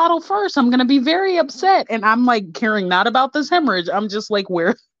baby a bottle first, I'm gonna be very upset." And I'm like caring not about this hemorrhage. I'm just like,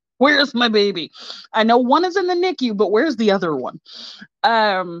 where's my baby? I know one is in the NICU, but where's the other one?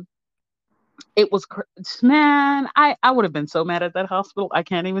 Um, it was man, I would have been so mad at that hospital. I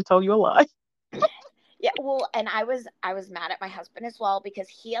can't even tell you a lie. Yeah, well, and I was mad at my husband as well because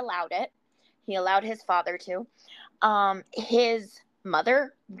he allowed it. He allowed his father to. His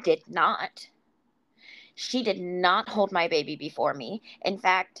mother did not. She did not hold my baby before me. In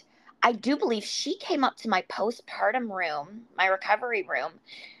fact, I do believe she came up to my postpartum room, my recovery room,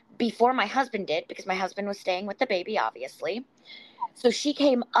 before my husband did because my husband was staying with the baby, obviously. So she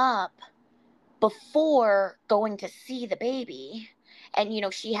came up before going to see the baby.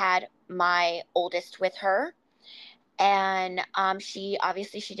 And, she had my oldest with her. And she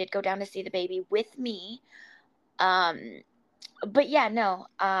did go down to see the baby with me. Um, but yeah, no.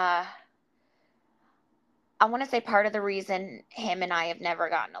 I want to say part of the reason him and I have never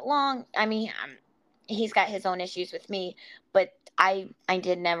gotten along. I mean, he's got his own issues with me, but I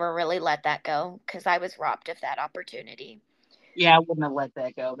did never really let that go because I was robbed of that opportunity. Yeah, I wouldn't have let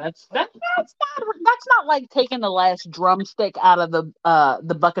that go. That's not like taking the last drumstick out of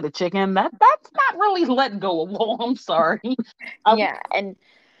the bucket of chicken. That's not really letting go of wool. I'm sorry. I, Yeah, and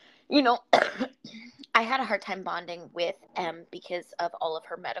you know, I had a hard time bonding with M because of all of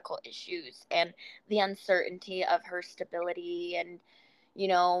her medical issues and the uncertainty of her stability and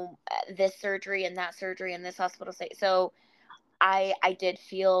this surgery and that surgery and this hospital stay. So I did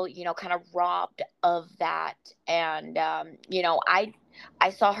feel, kind of robbed of that. And I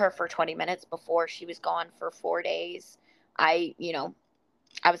saw her for 20 minutes before she was gone for 4 days. I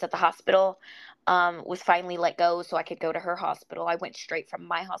was at the hospital, was finally let go so I could go to her hospital. I went straight from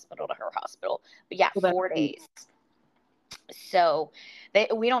my hospital to her hospital. But yeah, well, that's four sweet. days. So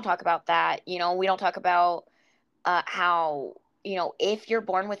we don't talk about that. We don't talk about how, if you're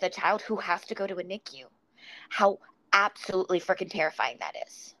born with a child who has to go to a NICU, how absolutely freaking terrifying that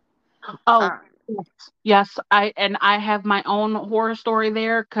is. Oh, Um, yes. Yes, I have my own horror story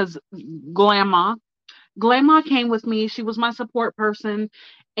there because Grandma. Grandma came with me. She was my support person.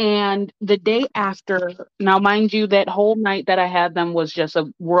 And the day after, now mind you, that whole night that I had them was just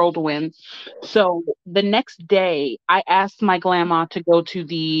a whirlwind. So the next day, I asked my grandma to go to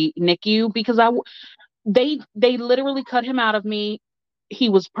the NICU because they literally cut him out of me. He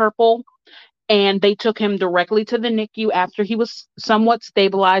was purple, and they took him directly to the NICU after he was somewhat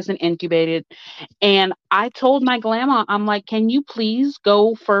stabilized and incubated. And I told my grandma, I'm like, can you please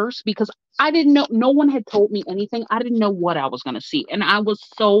go first? Because I didn't know, no one had told me anything. I didn't know what I was going to see. And I was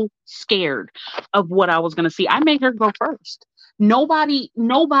so scared of what I was going to see. I made her go first. Nobody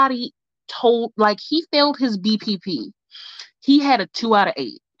told, like, he failed his BPP. He had a 2 out of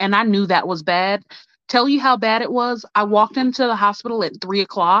 8. And I knew that was bad. Tell you how bad it was. I walked into the hospital at 3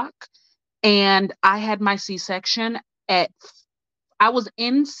 o'clock and I had my C-section at I was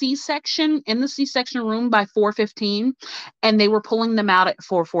in the C-section room by 4:15 and they were pulling them out at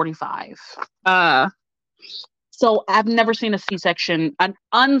 4:45. Uh so I've never seen a C-section, an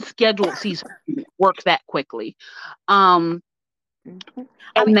unscheduled C-section work that quickly. Um I mean,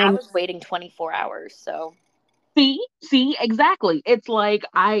 and I then was waiting 24 hours, so. see exactly. It's like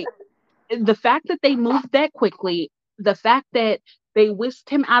the fact that they moved that quickly, the fact that they whisked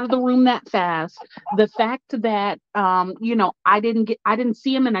him out of the room that fast, the fact that I didn't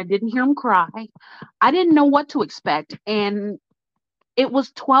see him and I didn't hear him cry. I didn't know what to expect. And it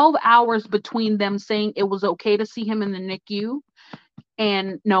was 12 hours between them saying it was okay to see him in the NICU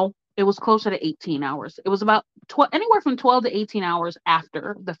and no, it was closer to 18 hours. It was about anywhere from 12 to 18 hours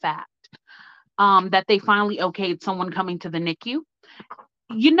after the fact that they finally okayed someone coming to the NICU.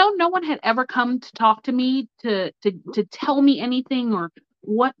 No one had ever come to talk to me to tell me anything or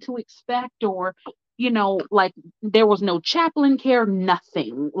what to expect, or like there was no chaplain care,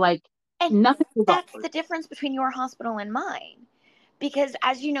 nothing, like And nothing was that's offered. the difference between your hospital and mine. Because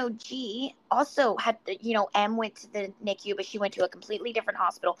as you know, G also had, M went to the NICU, but she went to a completely different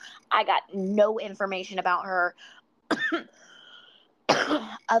hospital. I got no information about her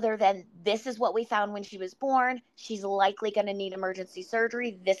other than this is what we found when she was born. She's likely going to need emergency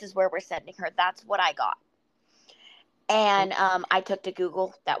surgery. This is where we're sending her. That's what I got. And I took to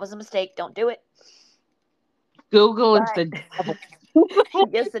Google. That was a mistake. Don't do it. Google is But the devil.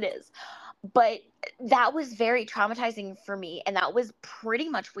 yes, it is. But that was very traumatizing for me. And that was pretty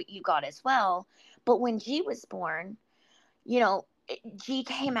much what you got as well. But when G was born, you know, G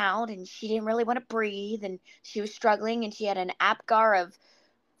came out and she didn't really want to breathe and she was struggling and she had an APGAR of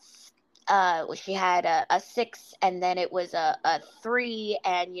she had a 6 and then it was a 3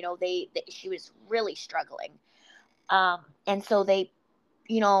 and she was really struggling. And so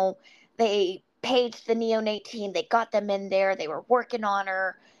you know they paged the neonate team, they got them in there, they were working on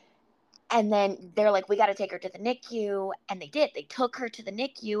her, and then they're like, we got to take her to the NICU, and they did. They took her to the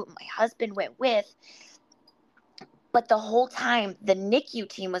NICU. My husband went with, but the whole time the NICU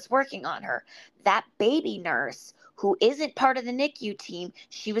team was working on her. That baby nurse, who isn't part of the NICU team,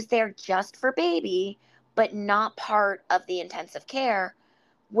 she was there just for baby, but not part of the intensive care,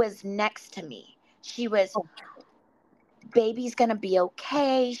 was next to me. She was, baby's going to be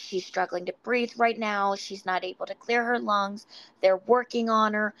okay. She's struggling to breathe right now. She's not able to clear her lungs. They're working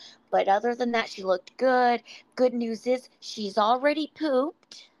on her. But other than that, she looked good. Good news is she's already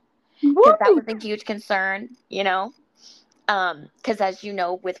pooped because that Woo! was a huge concern. Because as you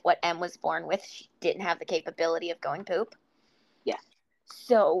know, with what M was born with, she didn't have the capability of going poop. Yes.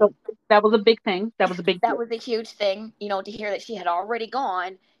 So So that was a big thing. That was a big that deal. was a huge thing, to hear that she had already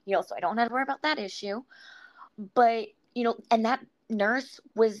gone, so I don't have to worry about that issue. But, and that nurse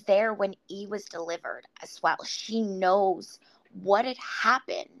was there when E was delivered as well. She knows what had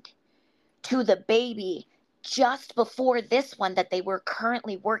happened to the baby just before this one that they were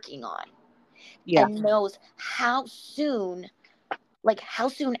currently working on, Yeah. and knows how soon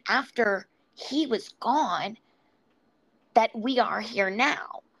after he was gone that we are here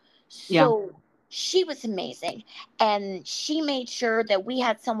now. Yeah. So she was amazing. And she made sure that we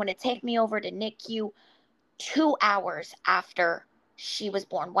had someone to take me over to NICU 2 hours after she was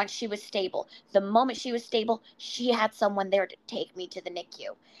born, once she was stable. The moment she was stable, she had someone there to take me to the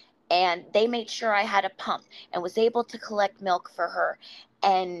NICU. And they made sure I had a pump and was able to collect milk for her.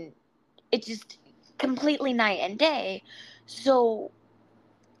 And it just completely night and day. So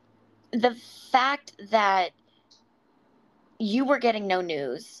the fact that you were getting no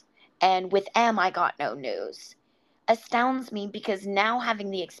news, and with M, I got no news, astounds me because now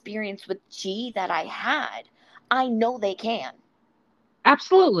having the experience with G that I had, I know they can.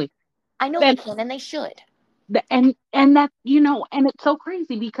 Absolutely. I know they And can, and they should. and that, and it's so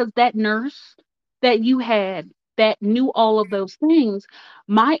crazy because that nurse that you had that knew all of those things,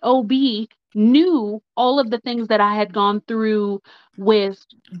 my OB knew all of the things that I had gone through with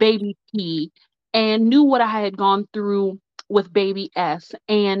baby P, and knew what I had gone through with baby S.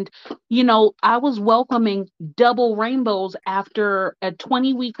 And I was welcoming double rainbows after a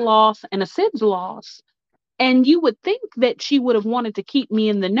 20-week loss and a SIDS loss. And you would think that she would have wanted to keep me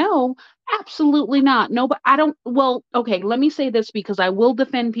in the know. Absolutely not. No, but I don't. Well, okay, let me say this because I will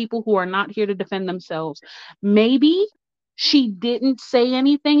defend people who are not here to defend themselves. Maybe she didn't say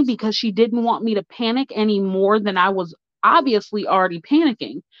anything because she didn't want me to panic any more than I was obviously already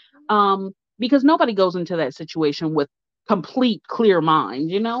panicking. Because nobody goes into that situation with complete clear mind.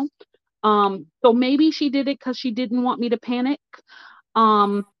 So maybe she did it because she didn't want me to panic.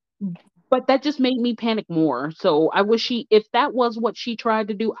 Um, but that just made me panic more. So I wish if that was what she tried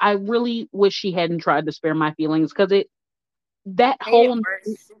to do, I really wish she hadn't tried to spare my feelings because that Made it whole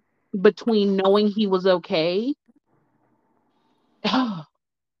worse. between knowing he was okay, that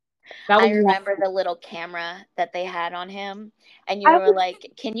I was one. remember the little camera that they had on him, and you I were was,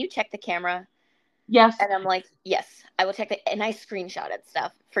 like, "Can you check the camera?" yes, And I'm like, "Yes, I will check it." And I screenshotted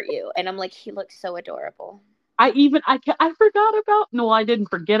stuff for you, and I'm like, "He looks so adorable." I forgot about, no, I didn't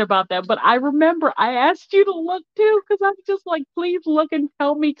forget about that, but I remember I asked you to look too because I'm just like, please look and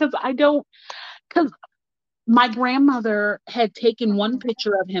tell me because I don't, because my grandmother had taken one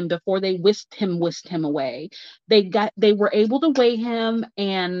picture of him before they whisked him away. They were able to weigh him,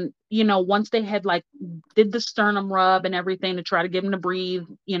 and once they had like did the sternum rub and everything to try to get him to breathe,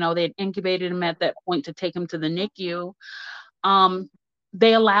 they had incubated him at that point to take him to the NICU. um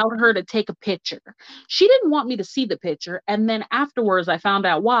they allowed her to take a picture. She didn't want me to see the picture, and then afterwards I found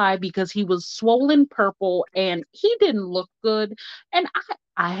out why, because he was swollen purple and he didn't look good, and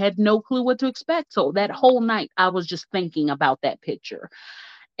I had no clue what to expect. So that whole night I was just thinking about that picture.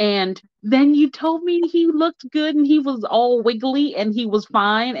 And then you told me he looked good and he was all wiggly and he was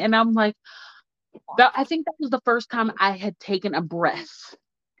fine, and I'm like, I think that was the first time I had taken a breath.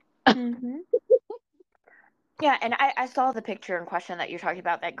 Mm-hmm. Yeah, and I saw the picture in question that you're talking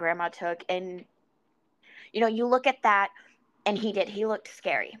about that grandma took, and you look at that, and he looked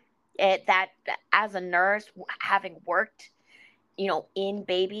scary. That as a nurse, having worked, in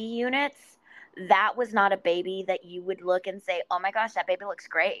baby units, that was not a baby that you would look and say, "Oh my gosh, that baby looks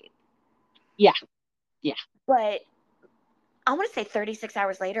great." Yeah, yeah. But I want to say 36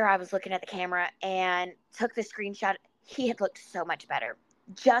 hours later, I was looking at the camera and took the screenshot. He had looked so much better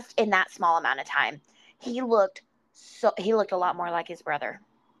just in that small amount of time. He looked a lot more like his brother.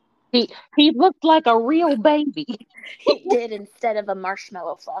 He looked like a real baby. He did, instead of a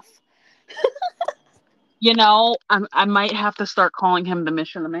marshmallow fluff. I might have to start calling him the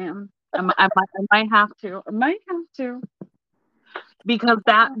Michelin Man. I might have to. I might have to because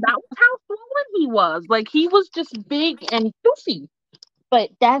that was how swollen he was. Like he was just big and goofy. But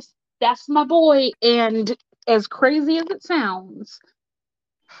that's my boy. And as crazy as it sounds,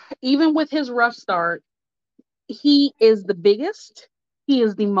 even with his rough start, he is the biggest. He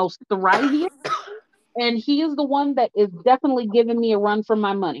is the most thriviest, and he is the one that is definitely giving me a run for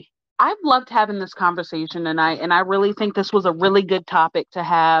my money. I've loved having this conversation, and I really think this was a really good topic to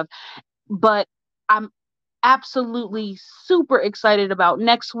have. But I'm absolutely super excited about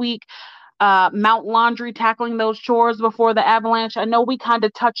next week. Mount Laundry, tackling those chores before the avalanche. I know we kind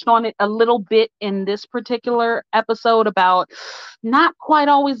of touched on it a little bit in this particular episode about not quite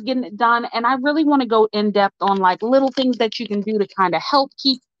always getting it done. And I really want to go in depth on like little things that you can do to kind of help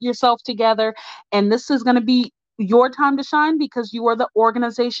keep yourself together. And this is going to be your time to shine because you are the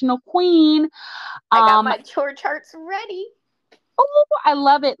organizational queen. I got Um, my chore charts ready. Oh, I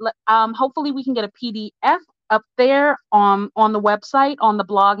love it. Hopefully we can get a PDF up there on the website, on the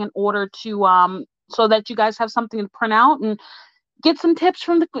blog, in order to so that you guys have something to print out and get some tips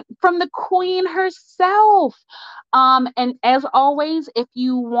from the queen herself. And as always, if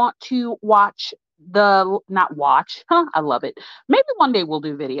you want to watch the not watch, huh, I love it. Maybe one day we'll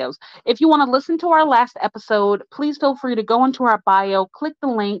do videos. If you want to listen to our last episode, please feel free to go into our bio, click the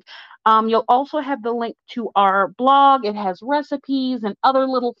link. You'll also have the link to our blog. It has recipes and other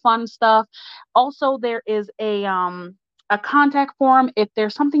little fun stuff. Also, there is a contact form. If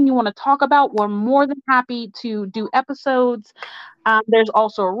there's something you want to talk about, we're more than happy to do episodes. There's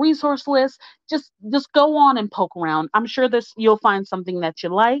also a resource list. Just go on and poke around. I'm sure this you'll find something that you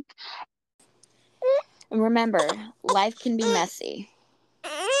like. And remember, life can be messy.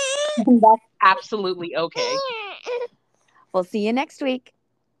 That's absolutely okay. We'll see you next week.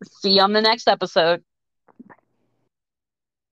 See you on the next episode.